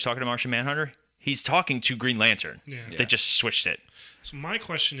scene where he's talking to Martian Manhunter, he's talking to Green Lantern. Yeah. They just switched it. So my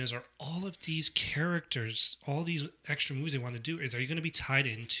question is, are all of these characters, all these extra movies they want to do, are you going to be tied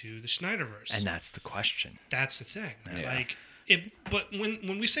into the Snyderverse? And that's the question. That's the thing. Yeah. But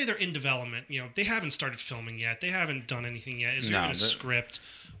when we say they're in development, they haven't started filming yet. They haven't done anything yet. Is there even a script?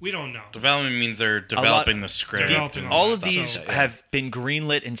 We don't know. Development means they're developing the script. All of these have been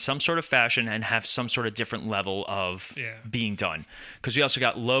greenlit in some sort of fashion and have some sort of different level of being done. Because we also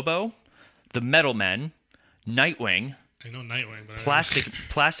got Lobo, the Metal Men, Nightwing. I know Nightwing, but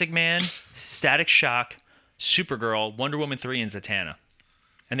Plastic Man, Static Shock, Supergirl, Wonder Woman 3, and Zatanna.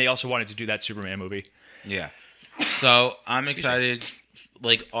 And they also wanted to do that Superman movie. Yeah. So I'm excited.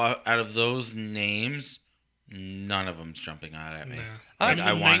 Like out of those names, none of them's jumping out at me. Nah. I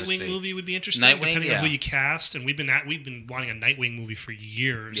Nightwing movie would be interesting, depending on who you cast. And we've been wanting a Nightwing movie for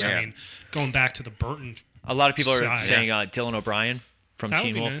years. Yeah. I mean, going back to the Burton. A lot of people are saying Dylan O'Brien from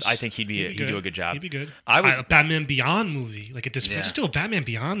Teen Wolf. Nice. I think he'd do a good job. He'd be good. A Batman Beyond movie, like at this point, just do a Batman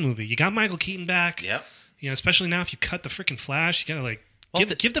Beyond movie. You got Michael Keaton back. Yep. Especially now if you cut the freaking Flash, you gotta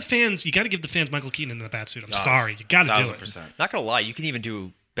give the fans. You got to give the fans Michael Keaton in the Batsuit. I'm sorry, you got to do it. Not gonna lie, you can even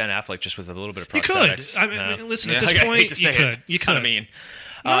do Ben Affleck just with a little bit of You prosthetics. could. I mean, listen. At this point, you could. You could. I mean,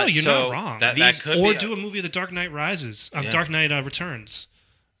 no, you're not wrong. That could or do a movie of The Dark Knight Rises. Dark Knight Returns.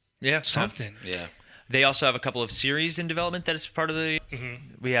 Yeah, something. Yeah. They also have a couple of series in development that is part of the.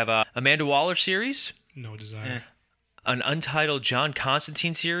 We have a Amanda Waller series. No desire. An untitled John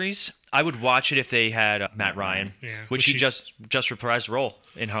Constantine series. I would watch it if they had Matt Ryan, which he just reprised a role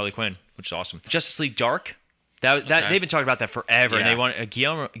in Harley Quinn, which is awesome. Justice League Dark. That they've been talking about that forever, and they want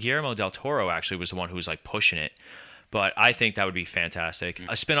Guillermo del Toro actually was the one who was like pushing it. But I think that would be fantastic.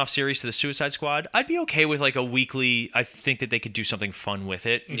 A spin-off series to the Suicide Squad. I'd be okay with like a weekly. I think that they could do something fun with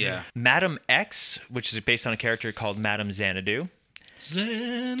it. Yeah. Madam X, which is based on a character called Madam Xanadu.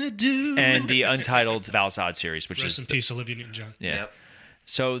 Xanadu. And the untitled Val Zod series, which Rest in peace, Olivia Newton-John. Yeah. Yep.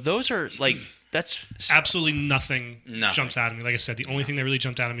 So those are like that's absolutely nothing jumps out at me. Like I said, the only thing that really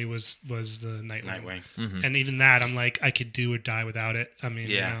jumped out at me was the Nightwing. And even that, I'm like, I could do or die without it. I mean,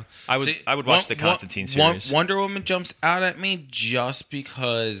 I would watch the Constantine series. Wonder Woman jumps out at me just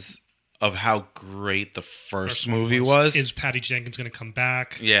because of how great the first movie was. Is Patty Jenkins going to come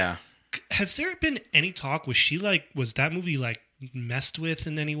back? Yeah. Has there been any talk? Was that movie like messed with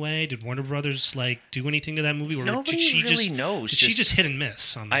in any way? Did Warner Brothers like do anything to that movie? Or Nobody really knows. Did she just hit and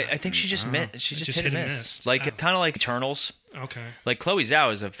miss on that? I think she just hit and miss. Like kind of like Eternals. Okay. Like Chloe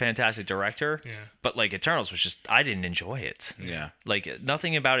Zhao is a fantastic director. Yeah. But like Eternals was just I didn't enjoy it. Yeah. Like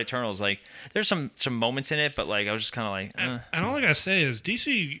nothing about Eternals. Like there's some moments in it, but like I was just kind of like. And all I gotta say is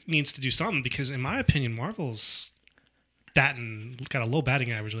DC needs to do something because in my opinion, Marvel's got a low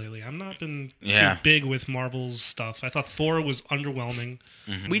batting average lately. I've not been too big with Marvel's stuff. I thought Thor was underwhelming.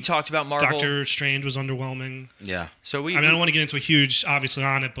 We talked about Marvel. Doctor Strange was underwhelming. Yeah. So I don't want to get into a huge, obviously,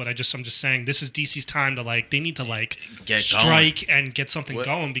 on it, but I'm just saying this is DC's time to they need to get strike and get something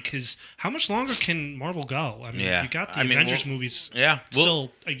going because how much longer can Marvel go? I mean, you got the Avengers movies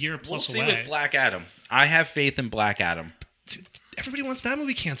still a year plus away. We'll see with Black Adam. I have faith in Black Adam. everybody wants that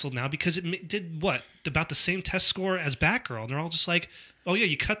movie canceled now because it did what? About the same test score as Batgirl. And they're all just like, oh yeah,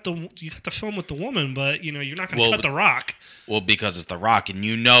 you cut the film with the woman, but you're not going to cut The Rock. Well, because it's The Rock, and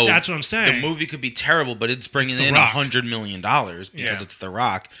that's what I'm saying. The movie could be terrible, but it's bringing in $100 million because it's The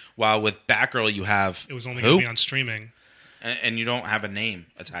Rock. While with Batgirl, you have it was only going to be on streaming. And you don't have a name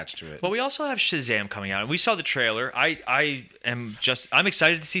attached to it. Well, we also have Shazam coming out. We saw the trailer. I'm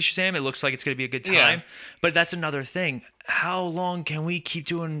excited to see Shazam. It looks like it's going to be a good time. Yeah. But that's another thing. How long can we keep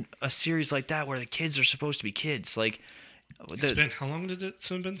doing a series like that where the kids are supposed to be kids? Like, it's been, how long did it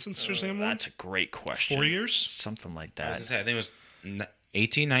been since Shazam 1? That's a great question. 4 years? Something like that. I was going to say, I think it was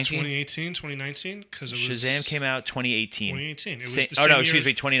 18, 19? 2018, 2019? Because Shazam came out 2018. 2018. It was the same year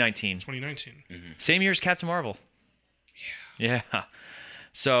 2019. 2019. Mm-hmm. Same year as Captain Marvel. Yeah.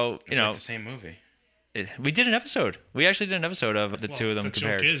 So, it's like the same movie. We did an episode. We actually did an episode of the two of them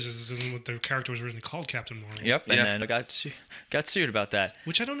compared. The joke is this isn't what the character was originally called, Captain Marvel. Yep, and then I got sued about that.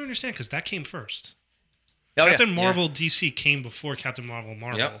 Which I don't understand because that came first. Oh, Captain Marvel DC came before Captain Marvel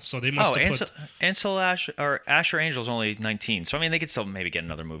Marvel, so they must have put... Ansel Asher Angel's only 19, so I mean they could still maybe get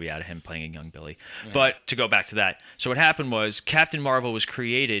another movie out of him playing a young Billy. Yeah. But to go back to that, so what happened was Captain Marvel was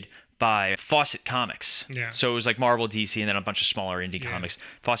created by Fawcett Comics. Yeah. So it was like Marvel, DC, and then a bunch of smaller indie comics.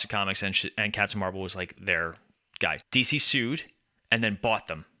 Fawcett Comics and Captain Marvel was like their guy. DC sued and then bought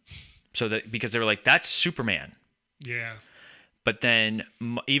them, so that because they were like, that's Superman. Yeah. But then,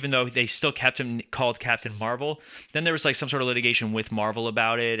 even though they still kept him called Captain Marvel, then there was like some sort of litigation with Marvel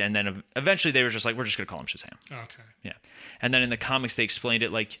about it, and then eventually they were just like, we're just gonna call him Shazam. Okay. Yeah. And then in the comics they explained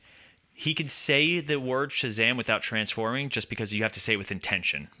it like he could say the word Shazam without transforming, just because you have to say it with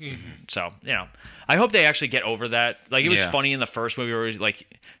intention. Mm-hmm. So I hope they actually get over that. Like it was funny in the first movie where it was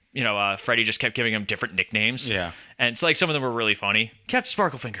like, Freddy just kept giving him different nicknames. Yeah. And it's like some of them were really funny. Captain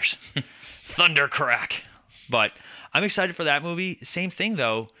Sparklefingers, Thunder Crack, but. I'm excited for that movie. Same thing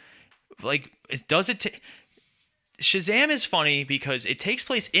though. Like Shazam is funny because it takes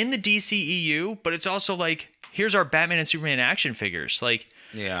place in the DCEU, but it's also like here's our Batman and Superman action figures. Like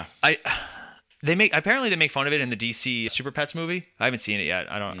apparently they make fun of it in the DC Super Pets movie. I haven't seen it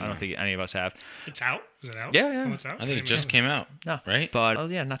yet. I don't think any of us have. It's out? Is it out? Yeah. Oh, it's out? I think it just came out. No. Right? But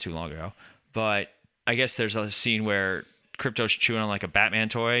not too long ago. But I guess there's a scene where Crypto's chewing on like a Batman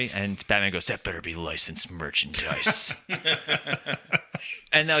toy, and Batman goes, "That better be licensed merchandise."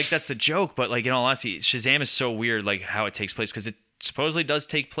 And like that's the joke, but like in all honesty, Shazam is so weird, like how it takes place because it supposedly does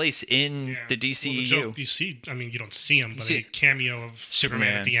take place in the DCEU. Well, the joke you see, I mean, you don't see him, but a cameo of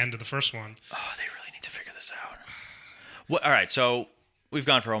Superman at the end of the first one. Oh, they really need to figure this out. Well, all right, so we've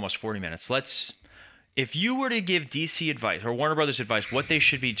gone for almost 40 minutes. If you were to give DC advice or Warner Brothers advice, what they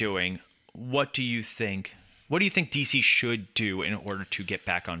should be doing, what do you think? What do you think DC should do in order to get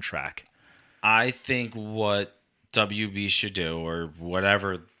back on track? I think what WB should do, or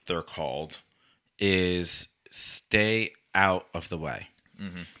whatever they're called, is stay out of the way.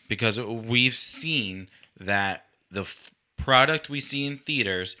 Mm-hmm. Because we've seen that the product we see in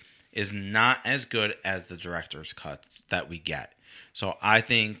theaters is not as good as the director's cuts that we get. So I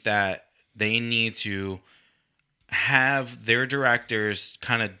think that they need to have their directors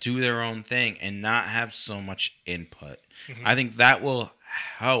kind of do their own thing and not have so much input. Mm-hmm. I think that will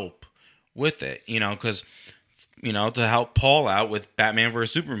help with it, because, to help Paul out with Batman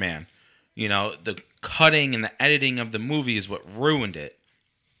vs. Superman, the cutting and the editing of the movie is what ruined it.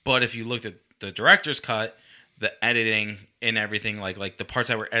 But if you looked at the director's cut, the editing and everything, like the parts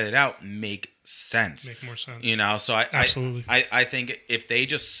that were edited out make sense. Make more sense. So Absolutely. I think if they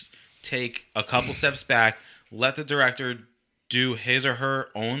just take a couple steps back, let the director do his or her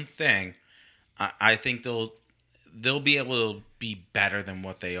own thing, I think they'll be able to be better than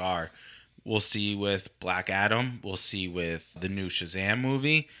what they are. We'll see with Black Adam. We'll see with the new Shazam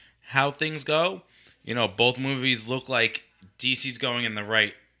movie how things go. Both movies look like DC's going in the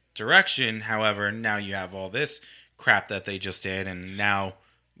right direction. However, now you have all this crap that they just did, and now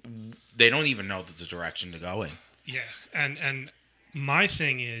they don't even know the direction to go in. Yeah, and my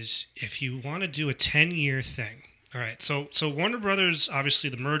thing is, if you want to do a 10-year thing, all right, so Warner Brothers, obviously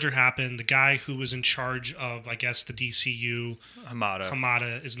the merger happened. The guy who was in charge of, I guess, the DCU,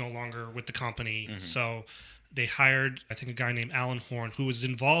 Hamada is no longer with the company. Mm-hmm. So they hired, I think, a guy named Alan Horn, who was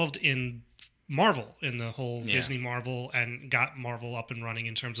involved in Marvel, in the whole Disney Marvel, and got Marvel up and running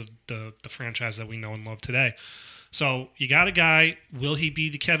in terms of the franchise that we know and love today. So you got a guy. Will he be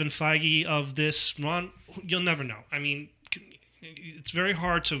the Kevin Feige of this run? You'll never know. I mean, It's very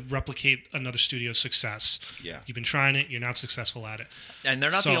hard to replicate another studio's success. Yeah. You've been trying it. You're not successcul at it. And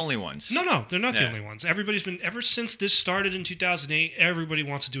they're not the only ones. No, they're not the only ones. Everybody's been, ever since this started in 2008, everybody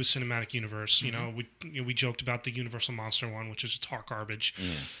wants to do a cinematic universe. You know, we joked about the Universal Monster one, which is hot garbage.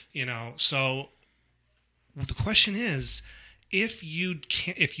 You know, so the question is, if you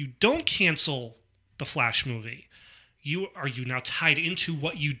don't cancel the Flash movie, are you now tied into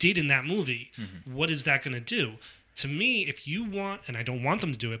what you did in that movie? What is that going to do? To me, if you want, and I don't want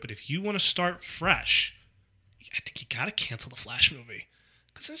them to do it, but if you want to start fresh, I think you got to cancel the Flash movie,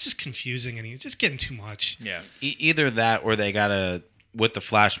 because it's just confusing and it's just getting too much. Yeah. Either that, or they gotta, with the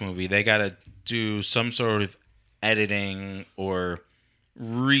Flash movie, they gotta do some sort of editing or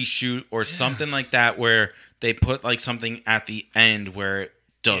reshoot or something like that, where they put like something at the end where it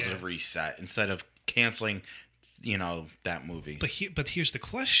does a reset instead of canceling, you know, that movie. But here's the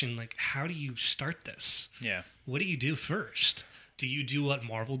question: like, how do you start this? Yeah. What do you do first? Do you do what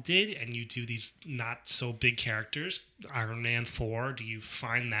Marvel did and you do these not so big characters, Iron Man, Thor? Do you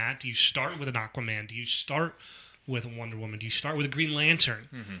find that? Do you start with an Aquaman? Do you start with a Wonder Woman? Do you start with a Green Lantern?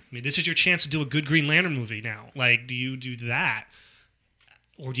 I mean, this is your chance to do a good Green Lantern movie now. Like, do you do that?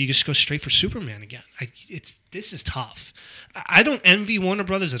 Or do you just go straight for Superman again? This is tough. I don't envy Warner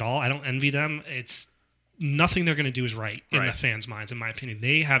Brothers at all. I don't envy them. It's nothing they're going to do is right in the fans' minds, in my opinion.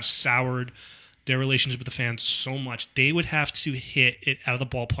 They have soured their relationship with the fans so much. They would have to hit it out of the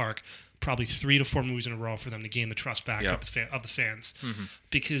ballpark probably 3 to 4 movies in a row for them to gain the trust back of the fans.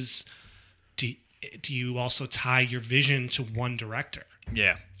 Because do you also tie your vision to one director?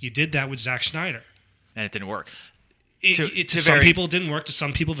 Yeah. You did that with Zack Snyder. And it didn't work. To some people, it didn't work. To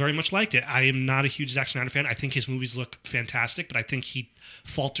some people, very much liked it. I am not a huge Zack Snyder fan. I think his movies look fantastic, but I think he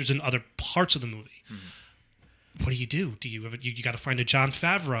falters in other parts of the movie. What do? You got to find a Jon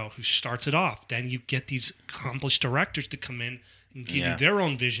Favreau who starts it off. Then you get these accomplished directors to come in and give you their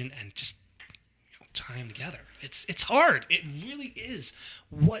own vision and just tie them together. It's hard. It really is.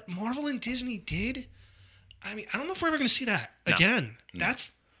 What Marvel and Disney did, I mean, I don't know if we're ever going to see that again.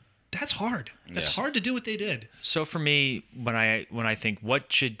 That's hard. That's hard to do what they did. So for me, when I think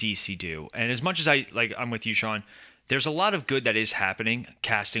what should DC do, and as much as I'm with you, Sean, there's a lot of good that is happening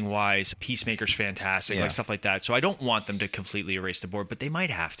casting wise. Peacemaker's fantastic, like stuff like that. So I don't want them to completely erase the board, but they might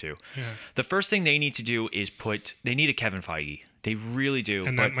have to. Yeah. The first thing they need to do is they need a Kevin Feige. They really do.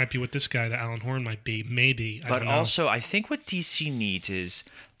 And that might be what this guy, the Alan Horn, might be. Maybe. But also, I think what DC needs is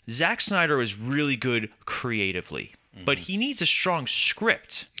Zack Snyder is really good creatively, but he needs a strong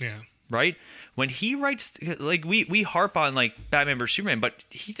script. Yeah. Right? When he writes, like we harp on like Batman vs Superman, but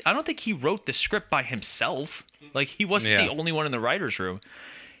I don't think he wrote the script by himself. Like he wasn't the only one in the writer's room.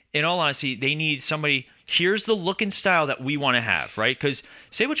 In all honesty, they need somebody. Here's the look and style that we want to have, right? Because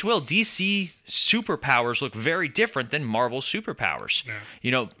say what you will, DC superpowers look very different than Marvel superpowers. Yeah.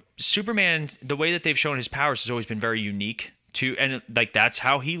 You know, Superman, the way that they've shown his powers has always been very unique. And like that's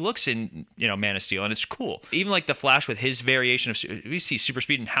how he looks in, you know, Man of Steel, and it's cool. Even like the Flash with his variation of, we see super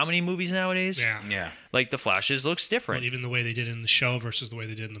speed in how many movies nowadays? Yeah. Like the Flash's looks different. Well, even the way they did it in the show versus the way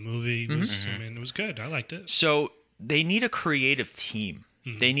they did in the movie was, I mean, it was good. I liked it. So they need a creative team.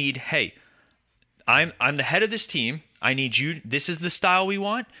 They need, hey, I'm the head of this team. I need you. This is the style we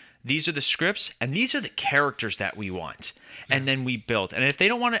want. These are the scripts, and these are the characters that we want. And then we build. And if they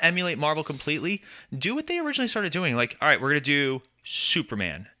don't want to emulate Marvel completely, do what they originally started doing. Like, all right, we're going to do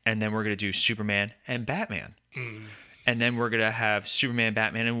Superman, and then we're going to do Superman and Batman. And then we're going to have Superman,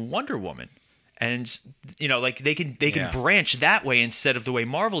 Batman, and Wonder Woman. And, you know, like they can branch that way instead of the way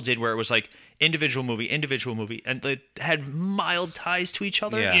Marvel did, where it was like individual movie, and they had mild ties to each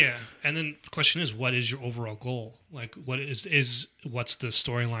other. Yeah. And then the question is, what is your overall goal? Like, what's the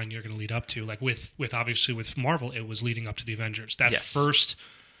storyline you're going to lead up to? Like with obviously with Marvel, it was leading up to the Avengers. That first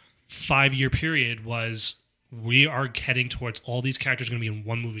 5-year period was, we are heading towards all these characters going to be in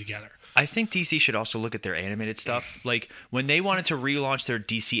one movie together. I think DC should also look at their animated stuff. Like when they wanted to relaunch their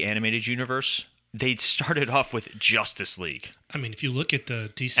DC animated universe, they started off with Justice League. I mean, if you look at the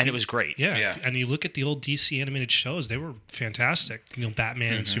DC... And it was great. Yeah. And you look at the old DC animated shows, they were fantastic. You know,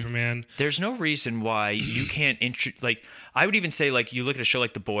 Batman and Superman. There's no reason why you can't... like, I would even say, like, you look at a show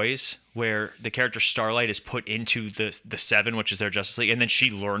like The Boys, where the character Starlight is put into the Seven, which is their Justice League, and then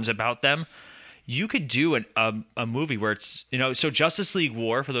she learns about them. You could do a movie where it's, you know, so Justice League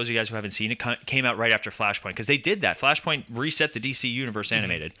War, for those of you guys who haven't seen it, came out right after Flashpoint, because they did that. Flashpoint reset the DC universe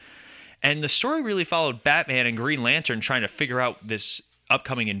animated. And the story really followed Batman and Green Lantern trying to figure out this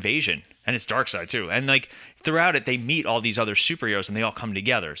upcoming invasion. And it's Darkseid, too. And, like, throughout it, they meet all these other superheroes, and they all come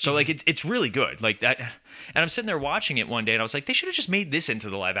together. So, like, it's really good. Like, that. And I'm sitting there watching it one day, and I was like, they should have just made this into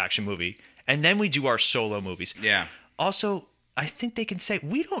the live-action movie. And then we do our solo movies. Yeah. Also, I think they can say,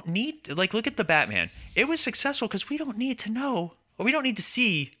 we don't need, like, look at the Batman. It was successful because we don't need to know, or we don't need to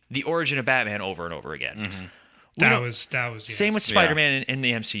see the origin of Batman over and over again. Mm-hmm. That was yeah. Same with Spider-Man in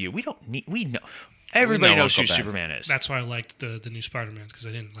the MCU. We know. Everybody knows who Superman is. That's why I liked the new Spider-Man, because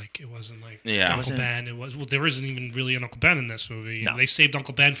I didn't like, it wasn't like Yeah. Uncle Ben. There isn't even really an Uncle Ben in this movie. No. They saved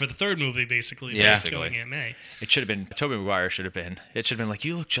Uncle Ben for the third movie, basically. Yeah. By killing Aunt May. It should have been, Tobey Maguire should have been, it should have been like,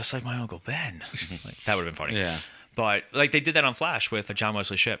 you look just like my Uncle Ben. Like, that would have been funny. Yeah. But, like, they did that on Flash with John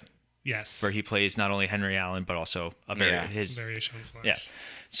Wesley Shipp, Yes. where he plays not only Henry Allen, but also his variation of Flash. Yeah.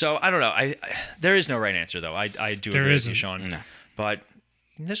 So I don't know. I there is no right answer though. I do There agree isn't. with you, Sean. No. But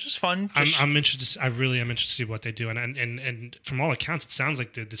this was fun. I'm interested. I really am interested to see what they do, and from all accounts, it sounds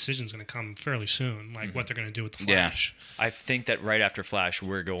like the decision's going to come fairly soon. Like what they're going to do with the Flash. I think that right after Flash,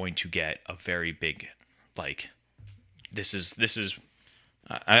 we're going to get a very big, like, this is.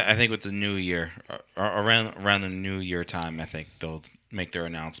 I think with the new year, around the new year time, I think they'll make their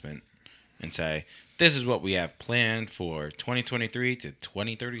announcement and say, this is what we have planned for 2023 to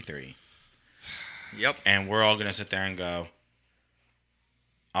 2033. Yep. And we're all going to sit there and go,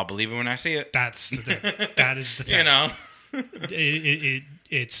 I'll believe it when I see it. That's the thing. That is the thing. You know?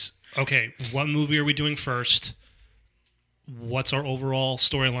 It's okay. What movie are we doing first? What's our overall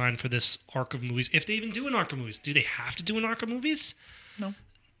storyline for this arc of movies? If they even do an arc of movies, do they have to do an arc of movies? No.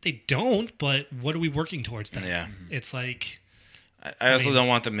 They don't, but what are we working towards then? Yeah. It's like... I also don't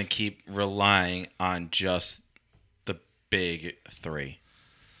want them to keep relying on just the big three.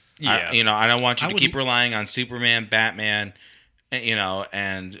 Yeah. I don't want you to keep relying on Superman, Batman,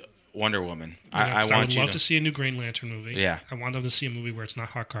 and Wonder Woman. I would love to see a new Green Lantern movie. Yeah. I want them to see a movie where it's not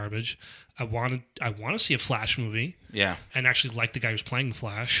hot garbage. I want to see a Flash movie. Yeah. And actually like the guy who's playing the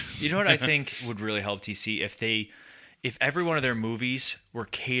Flash. You know what I think would really help DC if every one of their movies were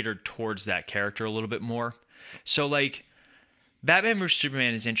catered towards that character a little bit more. So like Batman vs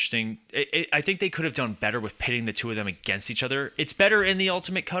Superman is interesting. I think they could have done better with pitting the two of them against each other. It's better in the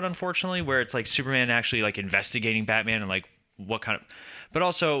Ultimate Cut, unfortunately, where it's like Superman actually like investigating Batman and like what kind of, but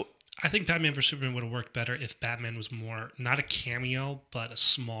also I think Batman vs Superman would have worked better if Batman was more not a cameo but a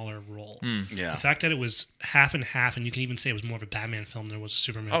smaller role. Yeah. The fact that it was half and half, and you can even say it was more of a Batman film than it was a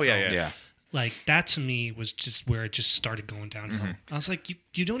Superman film. Yeah. Like that to me was just where it just started going downhill. Mm-hmm. I was like,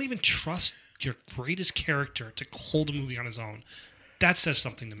 you don't even trust your greatest character to hold a movie on his own. That says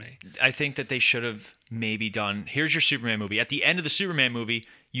something to me. I think that they should have maybe done, here's your Superman movie. At the end of the Superman movie,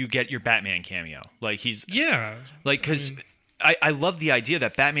 you get your Batman cameo. Like he's because I love the idea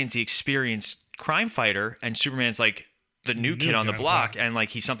that Batman's the experienced crime fighter and Superman's like the new kid on the block, and like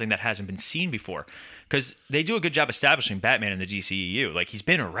he's something that hasn't been seen before. Because they do a good job establishing Batman in the DCEU. Like he's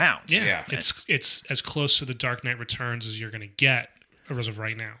been around. Yeah. It's as close to the Dark Knight Returns as you're going to get as of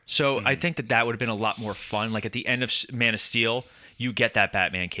right now. So I think that would have been a lot more fun. Like at the end of Man of Steel, you get that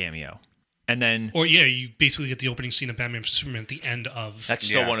Batman cameo. And then... Or you basically get the opening scene of Batman vs Superman at the end of... That's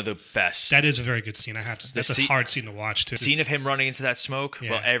still one of the best. That is a very good scene, I have to say. That's a hard scene to watch, too. The scene of him running into that smoke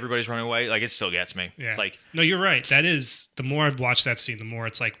while everybody's running away, like, it still gets me. Yeah. Like, no, you're right. That is... The more I've watched that scene, the more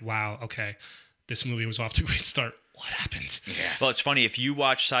it's like, wow, okay, this movie was off to a great start. What happened? Yeah. Well, it's funny. If you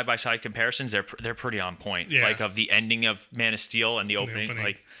watch side-by-side comparisons, they're pretty on point. Yeah. Like, of the ending of Man of Steel and the opening.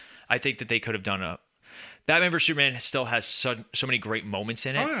 Like, I think that they could have done a... Batman vs. Superman still has so many great moments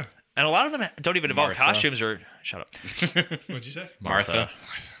in it. Oh, yeah. And a lot of them don't even involve costumes or... Shut up. What'd you say? Martha.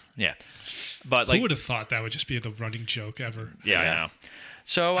 Yeah. But like... Who would have thought that would just be the running joke ever? Yeah, I know.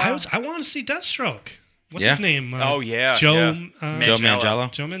 So... I want to see Deathstroke. What's his name? Joe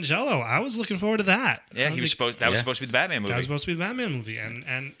Manganiello. Joe Manganiello. I was looking forward to that. Yeah, was supposed to be the Batman movie. That was supposed to be the Batman movie.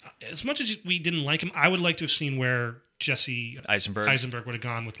 And as much as we didn't like him, I would like to have seen where Jesse Eisenberg would have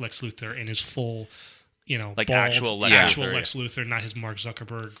gone with Lex Luthor in his full, like bald, actual Lex Luthor, not his Mark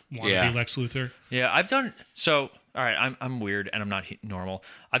Zuckerberg wannabe Lex Luthor. Yeah, I've done so. All right, I'm weird and I'm not normal.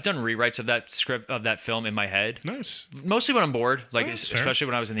 I've done rewrites of that script of that film in my head. Nice. Mostly when I'm bored, like That's especially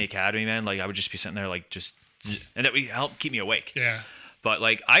when I was in the academy, man. Like I would just be sitting there, like and that would help keep me awake. Yeah. But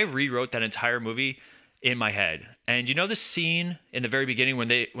like I rewrote that entire movie in my head. And you know the scene in the very beginning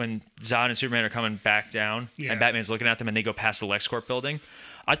when Zod and Superman are coming back down and Batman's looking at them and they go past the LexCorp building?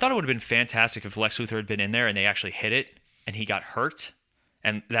 I thought it would have been fantastic if Lex Luthor had been in there and they actually hit it and he got hurt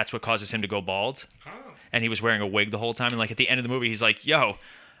and that's what causes him to go bald. Oh. And he was wearing a wig the whole time. And like at the end of the movie, he's like, yo,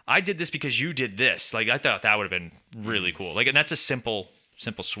 I did this because you did this. Like I thought that would have been really cool. Like, and that's a simple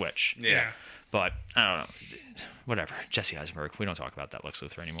switch. Yeah. But I don't know. Whatever. Jesse Eisenberg. We don't talk about that Lex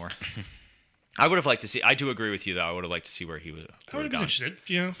Luthor anymore. I would have liked to see. I do agree with you, though. I would have liked to see where he would. I would have been interested.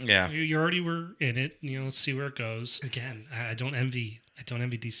 Yeah. You already were in it. Let's see where it goes. Again, I don't envy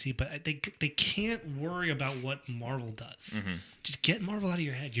DC, but they can't worry about what Marvel does. Mm-hmm. Just get Marvel out of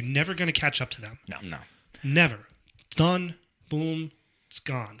your head. You're never going to catch up to them. No. Never. Done. Boom. It's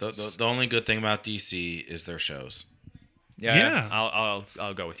gone. The only good thing about DC is their shows. Yeah.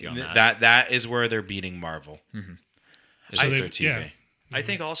 I'll go with you on that. That is where they're beating Marvel. Mm-hmm. Is with their TV. Yeah. I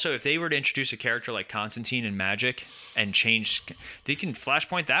think also if they were to introduce a character like Constantine and Magic and change, they can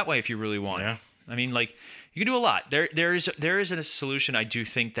Flashpoint that way if you really want. Yeah. I mean, like, you can do a lot. There is a solution. I do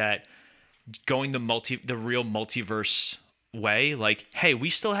think that going the real multiverse way, like, hey, we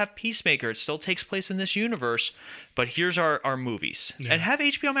still have Peacemaker. It still takes place in this universe, but here's our movies. Yeah. And have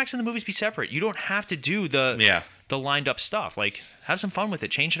HBO Max and the movies be separate. You don't have to do the lined up stuff. Like, have some fun with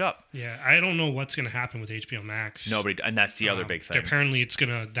it. Change it up. Yeah, I don't know what's going to happen with HBO Max. Nobody, and that's the other big thing. Apparently,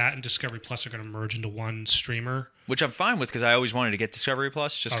 that and Discovery Plus are going to merge into one streamer. Which I'm fine with because I always wanted to get Discovery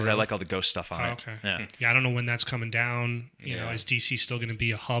Plus just because I like all the ghost stuff on it. Okay. Yeah, I don't know when that's coming down. You know, is DC still going to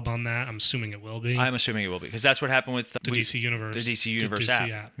be a hub on that? I'm assuming it will be. I'm assuming it will be because that's what happened with the DC Universe. The DC Universe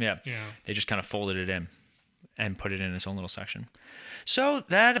app. Yeah. They just kind of folded it in and put it in its own little section. So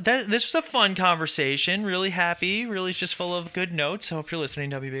that this was a fun conversation. Really happy. Really just full of good notes. I hope you're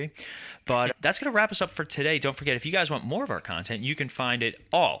listening, WB. But that's going to wrap us up for today. Don't forget, if you guys want more of our content, you can find it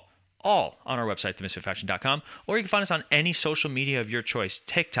all on our website, themisfitfaction.com, or you can find us on any social media of your choice: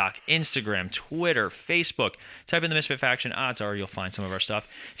 TikTok, Instagram, Twitter, Facebook. Type in the Misfit Faction. Odds are you'll find some of our stuff.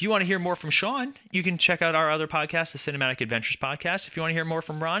 If you want to hear more from Sean, you can check out our other podcast, the Cinematic Adventures Podcast. If you want to hear more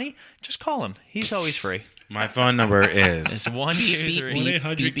from Ronnie, just call him. He's always free. My phone number is... It's 1-2-3...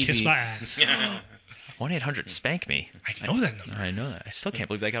 1-800-KISS MY ASS. 1-800-SPANK ME. I know that number. I know that. I still can't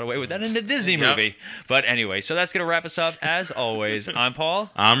believe they got away with that in the Disney movie. But anyway, so that's going to wrap us up. As always, I'm Paul.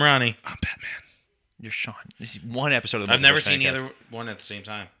 I'm Ronnie. I'm Batman. You're Sean. This is one episode of the I've never seen either one at the same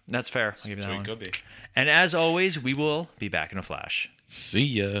time. That's fair. I'll give you that one. It could be. And as always, we will be back in a flash. See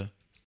ya.